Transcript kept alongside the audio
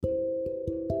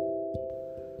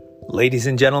Ladies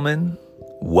and gentlemen,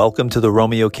 welcome to the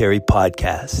Romeo Carey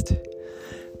podcast.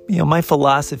 My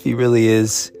philosophy really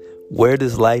is, where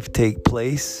does life take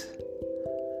place?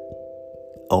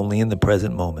 Only in the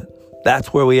present moment. That's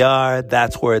where we are.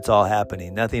 That's where it's all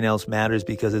happening. Nothing else matters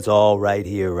because it's all right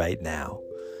here, right now.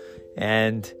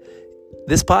 And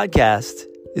this podcast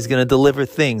is going to deliver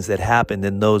things that happened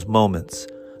in those moments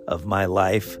of my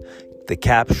life. The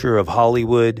capture of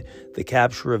Hollywood, the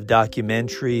capture of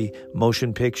documentary,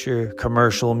 motion picture,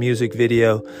 commercial, music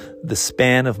video, the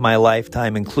span of my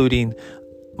lifetime, including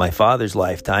my father's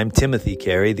lifetime, Timothy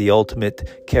Carey, the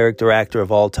ultimate character actor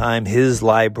of all time. His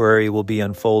library will be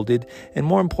unfolded. And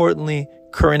more importantly,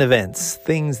 current events,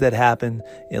 things that happen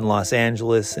in Los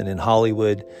Angeles and in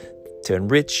Hollywood to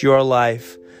enrich your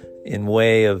life in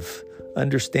way of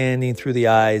understanding through the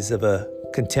eyes of a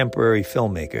contemporary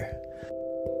filmmaker.